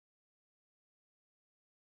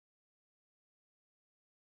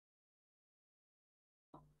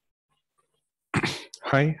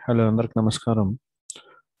Hi hello అందరికి నమస్కారం.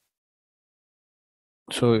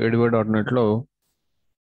 So ఎడివో.నెట్లో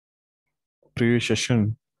previous session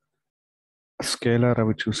scalar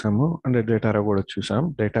అవి చూసాము అండ్ డేటా రో కూడా చూసాం.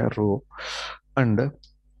 డేటా రో అండ్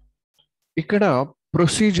ఇక్కడ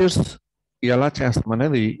ప్రొసీజర్స్ ఎలా చేస్తాం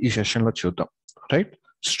అనేది ఈ సెషన్లో చూద్దాం. రైట్,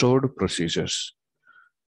 స్టోర్డ్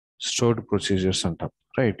ప్రొసీజర్స్ అంటాం.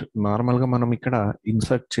 రైట్, నార్మల్గా మనం ఇక్కడ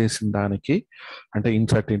ఇన్సర్ట్ చేసిన దానికి అంటే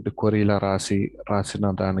ఇన్సర్ట్ ఇంటూ క్వరీలా రాసిన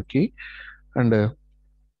దానికి అండ్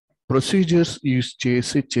ప్రొసీజర్స్ యూజ్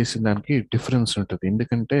చేసిన దానికి డిఫరెన్స్ ఉంటుంది.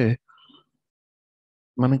 ఎందుకంటే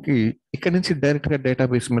మనకి ఇక్కడ నుంచి డైరెక్ట్గా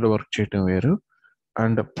డేటాబేస్ మీద వర్క్ చేయటం వేరు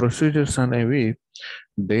అండ్ ప్రొసీజర్స్ అనేవి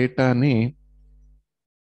డేటాని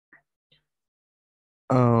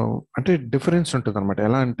అంటే డిఫరెన్స్ ఉంటుంది అనమాట.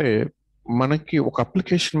 ఎలా అంటే మనకి ఒక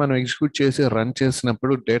అప్లికేషన్ మనం ఎగ్జిక్యూట్ చేసి రన్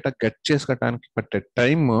చేసినప్పుడు డేటా గెట్ చేసుకోవడానికి పట్టే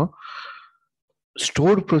టైం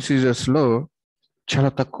స్టోర్డ్ ప్రొసీజర్స్లో చాలా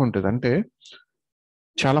తక్కువ ఉంటుంది. అంటే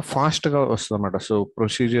చాలా ఫాస్ట్గా వస్తుంది అనమాట. సో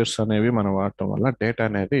ప్రొసీజర్స్ అనేవి మనం వాడటం వల్ల డేటా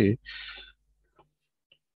అనేది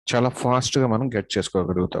చాలా ఫాస్ట్గా మనం గెట్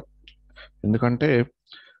చేసుకోగలుగుతాం. ఎందుకంటే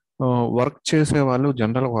వర్క్ చేసే వాళ్ళు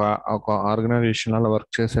జనరల్ ఒక ఆర్గనైజేషన్లో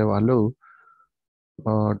వర్క్ చేసే వాళ్ళు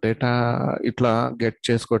డేటా ఇట్లా గెట్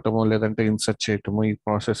చేసుకోవటము లేదంటే ఇన్సర్ట్ చేయటము ఈ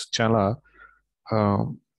ప్రాసెస్ చాలా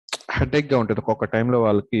హెడేక్గా ఉంటుంది. ఒక్కొక్క టైంలో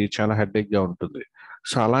వాళ్ళకి చాలా హెడేక్గా ఉంటుంది.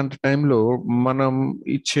 సో అలాంటి టైంలో మనం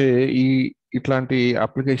ఇచ్చే ఇట్లాంటి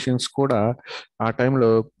అప్లికేషన్స్ కూడా ఆ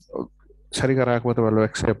టైంలో సరిగా రాకపోతే వాళ్ళు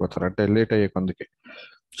వెక్స్ అయిపోతారు, అంటే లేట్ అయ్యే కొందుకి.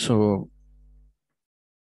 సో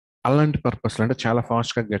అలాంటి పర్పస్లో అంటే చాలా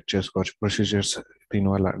ఫాస్ట్గా గెట్ చేసుకోవచ్చు ప్రొసీజర్స్.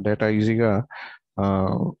 దీనివల్ల డేటా ఈజీగా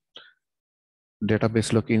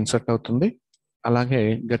డేటాబేస్లోకి ఇన్సర్ట్ అవుతుంది. అలాగే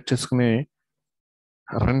గెట్ చేసుకునే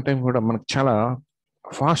రన్ టైం కూడా మనకు చాలా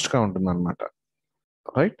ఫాస్ట్గా ఉంటుంది అనమాట.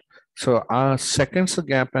 రైట్, సో ఆ సెకండ్స్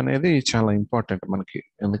గ్యాప్ అనేది చాలా ఇంపార్టెంట్ మనకి.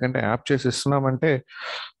 ఎందుకంటే యాప్ చేసి ఇస్తున్నామంటే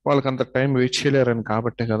వాళ్ళకి అంత టైం వెయిట్ చేయలేరని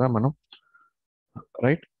కాబట్టే కదా మనం.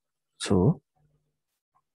 రైట్, సో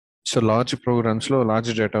లార్జ్ ప్రోగ్రామ్స్లో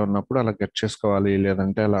లార్జ్ డేటా ఉన్నప్పుడు అలా గెట్ చేసుకోవాలి,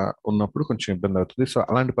 లేదంటే అలా ఉన్నప్పుడు కొంచెం ఇబ్బంది అవుతుంది. సో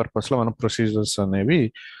అలాంటి పర్పస్లో మనం ప్రొసీజర్స్ అనేవి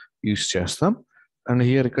యూజ్ చేస్తాం. అండ్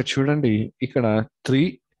హియర్ ఇక్కడ చూడండి, ఇక్కడ 3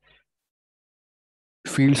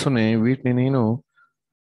 ఫీల్డ్స్ ఉన్నాయి. వీటిని నేను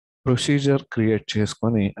ప్రొసీజర్ క్రియేట్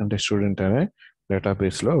చేసుకొని, అంటే స్టూడెంట్ అనే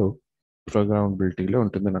డేటాబేస్లో ప్రోగ్రామబిలిటీలో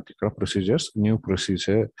ఉంటుంది నాకు ఇక్కడ ప్రొసీజర్స్, న్యూ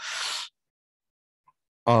ప్రొసీజర్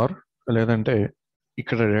ఆర్ లేదంటే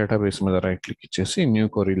ఇక్కడ డేటాబేస్ మీద రైట్ క్లిక్ ఇచ్చేసి న్యూ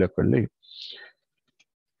క్వరీలోకి వెళ్ళి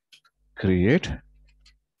create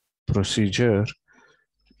procedure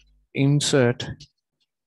insert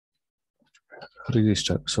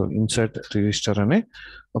register. So insert register అనే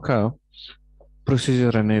ఒక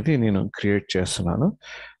ప్రొసీజర్ అనేది నేను క్రియేట్ చేస్తున్నాను.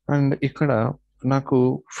 అండ్ ఇక్కడ నాకు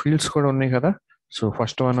ఫీల్డ్స్ కూడా ఉన్నాయి కదా. సో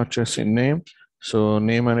ఫస్ట్ వన్ వచ్చేసి నేమ్. సో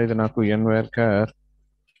నేమ్ అనేది నాకు ఎన్వేర్కార్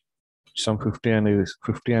సమ్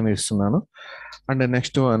 50 అని ఇస్తున్నాను. And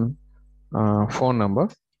next one phone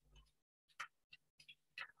number.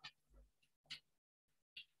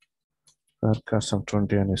 Some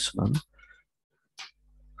 20 అని ఇస్తున్నాను.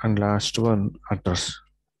 And last one address.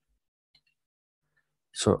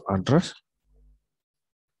 So address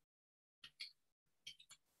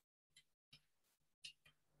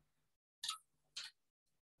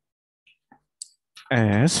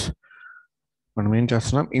as మనం ఏం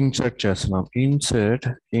చేస్తున్నాం, ఇన్సర్ట్ చేస్తున్నాం. Insert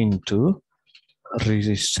into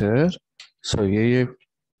register. సో ఏ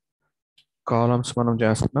కాలమ్స్ మనం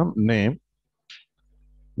చేస్తున్నాం, నేమ్,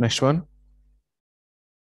 నెక్స్ట్ వన్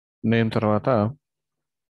నేమ్ తర్వాత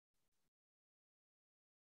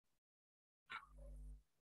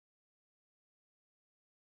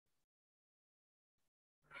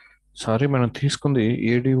సారీ మనం తీసుకుంది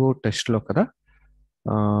ఏడిఓ టెస్ట్లో కదా,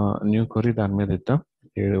 న్యూ క్వరీ దాని మీద ఇద్దాం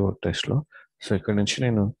ఏడిఓ టెస్ట్లో. సో ఇక్కడ నుంచి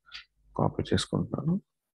నేను కాపీ చేసుకుంటున్నాను,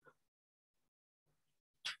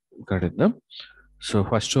 ఇక్కడ ఇద్దాం. సో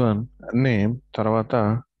ఫస్ట్ వన్ నేమ్, తర్వాత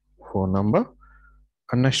phone number,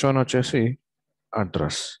 and next one వచ్చేసి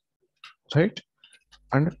address. Right,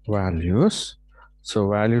 and values. So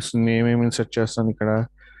values నేమేమి insert చేస్తాను ఇక్కడ,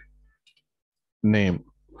 నేమ్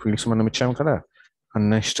ఫీల్డ్స్ మనం ఇచ్చాము కదా. And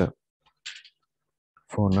next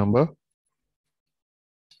phone number,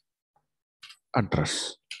 address.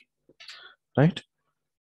 Right,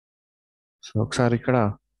 so ఒకసారి ఇక్కడ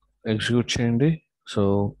ఎగ్జిక్యూట్ చేయండి. సో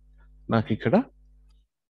నాకు ఇక్కడ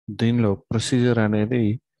దీనిలో ప్రొసీజర్ అనేది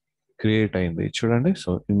క్రియేట్ అయింది చూడండి. So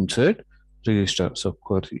insert register. సో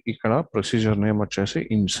ఇక్కడ ప్రొసీజర్ నేమ్ వచ్చేసి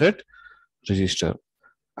ఇన్సర్ట్ రిజిస్టర్.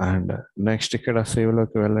 అండ్ నెక్స్ట్ ఇక్కడ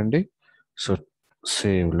సేవ్లోకి వెళ్ళండి. సో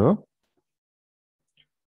సేవ్లో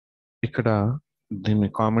ఇక్కడ దీన్ని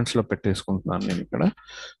కామెంట్స్లో పెట్టేసుకుంటున్నాను నేను ఇక్కడ.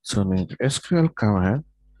 సో నేను SQL command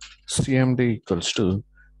cmd equals to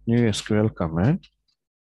new SQL command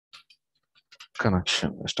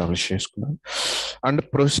connection establish చేసుకున్నాను. అండ్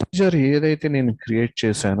ప్రొసీజర్ ఏదైతే నేను క్రియేట్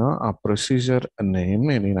చేశానో ఆ ప్రొసీజర్ నేమ్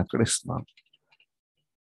నేను అక్కడ ఇస్తున్నాను.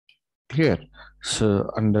 క్లియర్. సో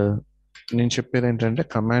అండ్ నేను చెప్పేది ఏంటంటే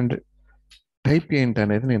కమాండ్ టైప్ ఏంటి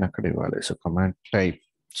అనేది నేను అక్కడ ఇవ్వాలి. So command type,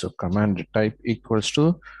 so command type equals to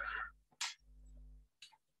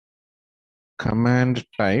command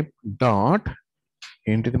type dot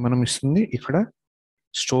ఏంటిది మనం ఇస్తుంది ఇక్కడ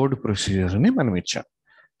స్టోర్డ్ ప్రొసీజర్ అని మనం ఇచ్చాం,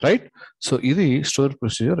 రైట్. సో ఇది స్టోర్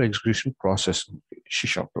ప్రొసీజర్ ఎగ్జిక్యూషన్ ప్రాసెస్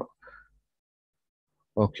షాప్లో.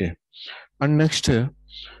 ఓకే. అండ్ నెక్స్ట్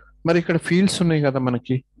మరి ఇక్కడ ఫీల్డ్స్ ఉన్నాయి కదా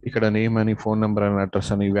మనకి, ఇక్కడ నేమ్ అని, ఫోన్ నెంబర్ అని,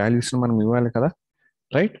 అడ్రస్ అని, వాల్యూస్ మనం ఇవ్వాలి కదా,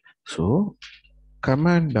 right. So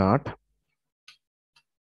command dot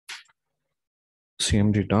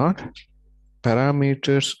cmd dot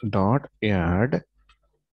parameters dot add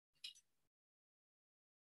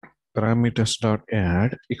parameters dot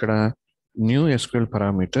add ఇక్కడ న్యూ SQL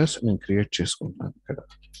పారామీటర్స్ నేను క్రియేట్ చేసుకుంటున్నాను ఇక్కడ.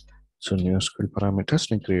 సో న్యూ SQL పారామీటర్స్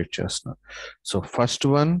నేను క్రియేట్ చేస్తున్నాను. సో ఫస్ట్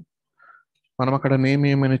వన్ మనం అక్కడ నేమ్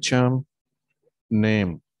ఏమని ఇచ్చాం,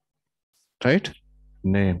 నేమ్, రైట్,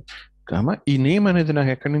 నేమ్ కామా ఈ నేమ్ అనేది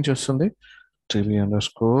నాకు ఎక్కడి నుంచి వస్తుంది,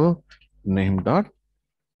 tv_name డాట్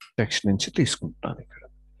టెక్స్ట్ నుంచి తీసుకుంటున్నాను ఇక్కడ,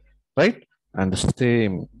 రైట్. అండ్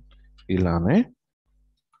సేమ్ ఇలానే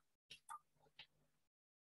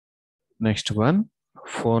next one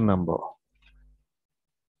phone number,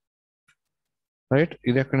 right.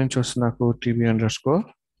 ఇది ఎక్కడి నుంచి వస్తుంది నాకు, tv_phone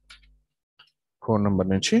నంబర్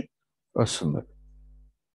నుంచి వస్తుంది.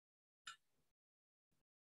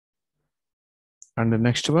 అండ్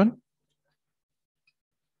నెక్స్ట్ వన్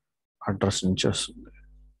అడ్రస్ నుంచి వస్తుంది.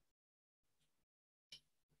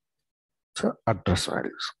 So address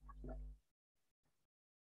values,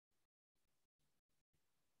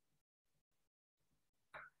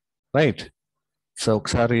 right. So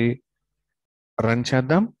ఒకసారి రన్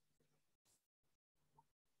చేద్దాం.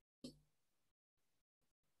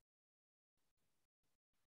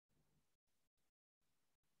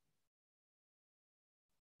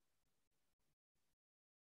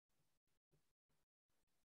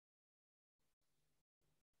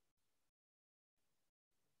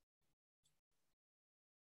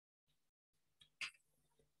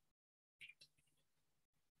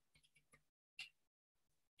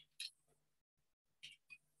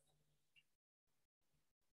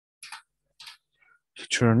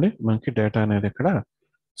 చూడండి మనకి డేటా అనేది ఇక్కడ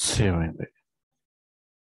సేవ్ అయింది.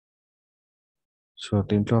 సో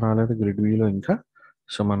దీంట్లో రాలేదు గ్రిడ్ వ్యూలో ఇంకా.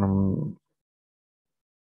 సో మనం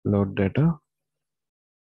లోడ్ డేటా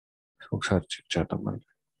ఒకసారి చెక్ చేద్దాం మనకి.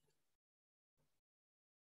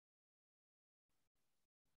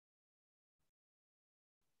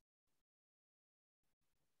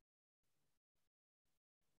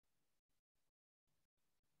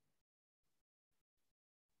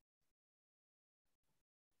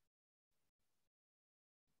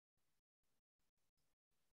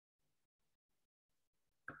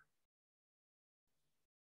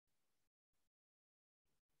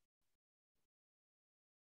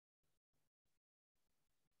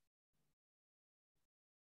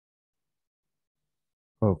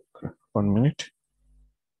 Okay, 1 minute.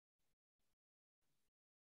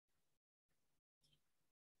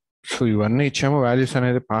 సో ఇవన్నీ ఇచ్చాము, వాల్యూస్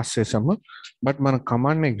అనేది పాస్ చేసాము, బట్ మనం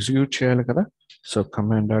కమాండ్ని ఎగ్జిక్యూట్ చేయాలి కదా. So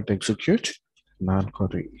command dot execute non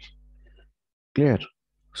query, clear.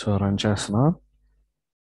 So run చేస్తున్నా.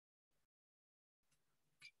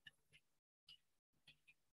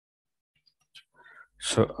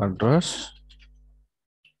 సో అడ్రస్,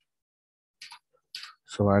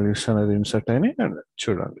 సో వాల్యూస్ అనేది ఇన్సర్ట్ అయినాయి అండ్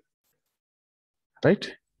చూడండి, రైట్.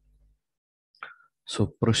 సో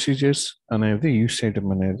ప్రొసీజర్స్ అనేది యూస్ చేయడం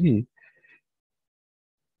అనేది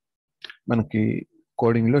మనకి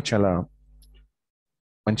కోడింగ్లో చాలా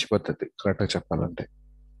మంచి పద్ధతి కరెక్ట్గా చెప్పాలంటే,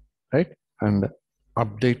 రైట్. అండ్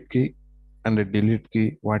అప్డేట్కి అండ్ డిలీట్కి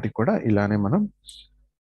వాటికి కూడా ఇలానే మనం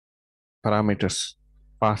పారామీటర్స్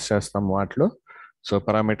పాస్ చేస్తాం వాటిలో. సో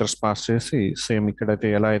పారామీటర్స్ పాస్ చేసి సేమ్ ఇక్కడైతే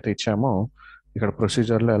ఎలా అయితే ఇచ్చామో, ఇక్కడ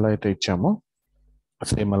ప్రొసీజర్లో ఎలా అయితే ఇచ్చామో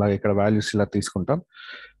సేమ్ అలాగే ఇక్కడ వాల్యూస్ ఇలా తీసుకుంటాం,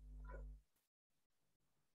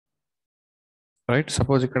 రైట్.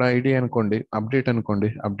 సపోజ్ ఇక్కడ ఐడి అనుకోండి, అప్డేట్ అనుకోండి,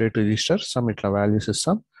 అప్డేట్ రిజిస్టర్ సమ్ ఇట్లా వాల్యూస్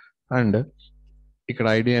ఇస్తాం. అండ్ ఇక్కడ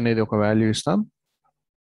ఐడి అనేది ఒక వాల్యూ ఇస్తాం.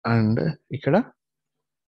 అండ్ ఇక్కడ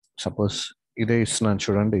సపోజ్ ఇదే ఇస్తున్నాను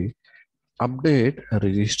చూడండి, update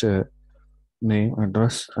register name,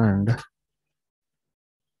 address and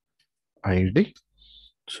ID.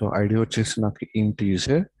 So ID వచ్చేసి నాకు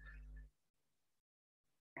integer,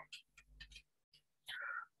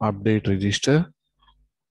 update register.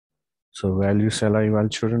 So values ఎలా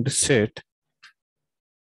ఇవ్వాలి చూడండి, set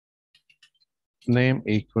name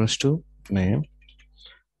equals to name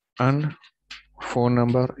and phone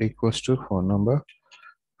number equals to phone number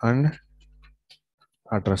and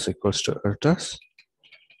address equals to address,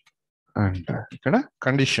 and ఇక్కడ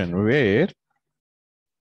condition where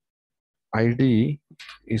id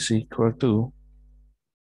is equal to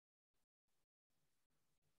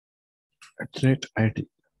 @id,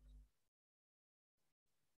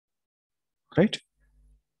 right?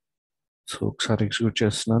 So ఒకసారి execute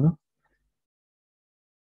చేస్తున్నాను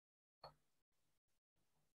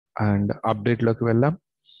and అప్డేట్లోకి వెళ్ళాం.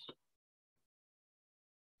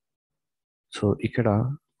 So ఇక్కడ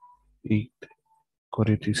ఈ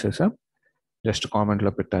కొరీ తీసేసాం, జస్ట్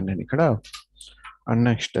కామెంట్లో పెట్టాను నేను ఇక్కడ. And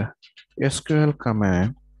next SQL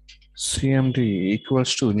command cmd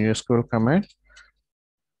equals to new SQL command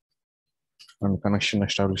and connection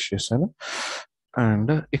establish చేశాను.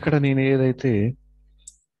 అండ్ ఇక్కడ నేను ఏదైతే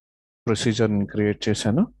ప్రొసీజర్ని క్రియేట్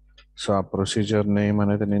చేశాను, సో ఆ ప్రొసీజర్ నేమ్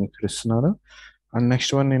అనేది నేను ఇక్కడ ఇస్తున్నాను. అండ్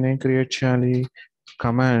నెక్స్ట్ వన్ నేనేం క్రియేట్ చేయాలి,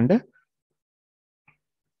 కమాండ్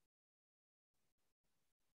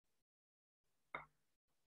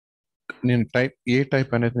నేను ఏ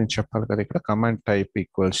టైప్ అనేది నేను చెప్పాలి కదా, ఇక్కడ command type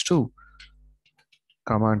equals to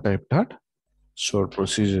command type dot store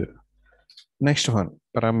procedure. Next one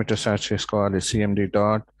parameters add చేసుకోవాలి, cmd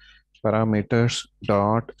dot parameters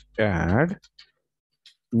dot add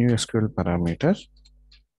new SQL parameter.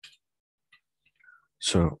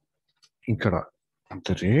 So ఇక్కడ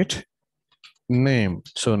నేమ్,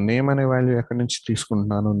 సో నేమ్ అనే వాల్యూ ఎక్కడి నుంచి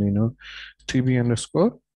తీసుకుంటున్నాను నేను,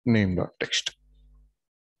 tb_name.text.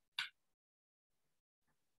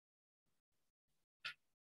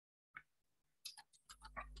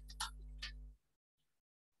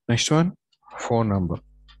 Next one phone number,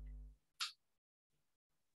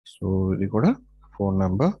 so ఇది కూడా phone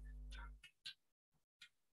number.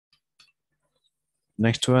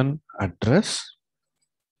 Next one address,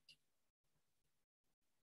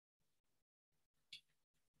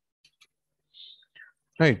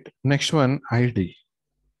 right. Next one ID,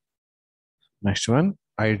 next one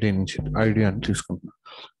ID నుంచి ID అని తీసుకుంటున్నాను.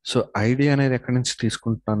 సో ఐడి అనేది ఎక్కడి నుంచి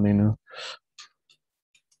తీసుకుంటున్నాను నేను,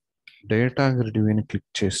 డేటా గ్రిడ్ని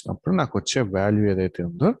క్లిక్ చేసినప్పుడు నాకు వచ్చే వాల్యూ ఏదైతే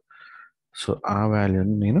ఉందో, సో ఆ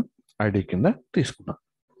వాల్యూని నేను ఐడి కింద తీసుకున్నాను,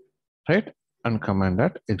 right. And command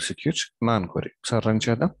dot executes non query. Sir run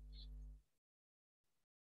చేద్దాం.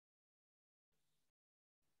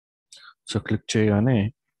 సో క్లిక్ చేయగానే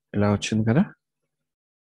ఇలా వచ్చింది కదా,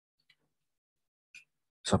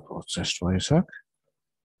 suppose just Vizag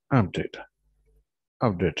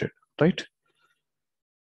updated, right.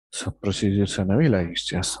 So procedures అనేవి ఇలా యూజ్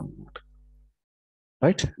చేస్తాం అన్నమాట,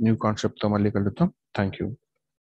 రైట్. న్యూ కాన్సెప్ట్తో మళ్ళీ కలుద్దాం. Thank you.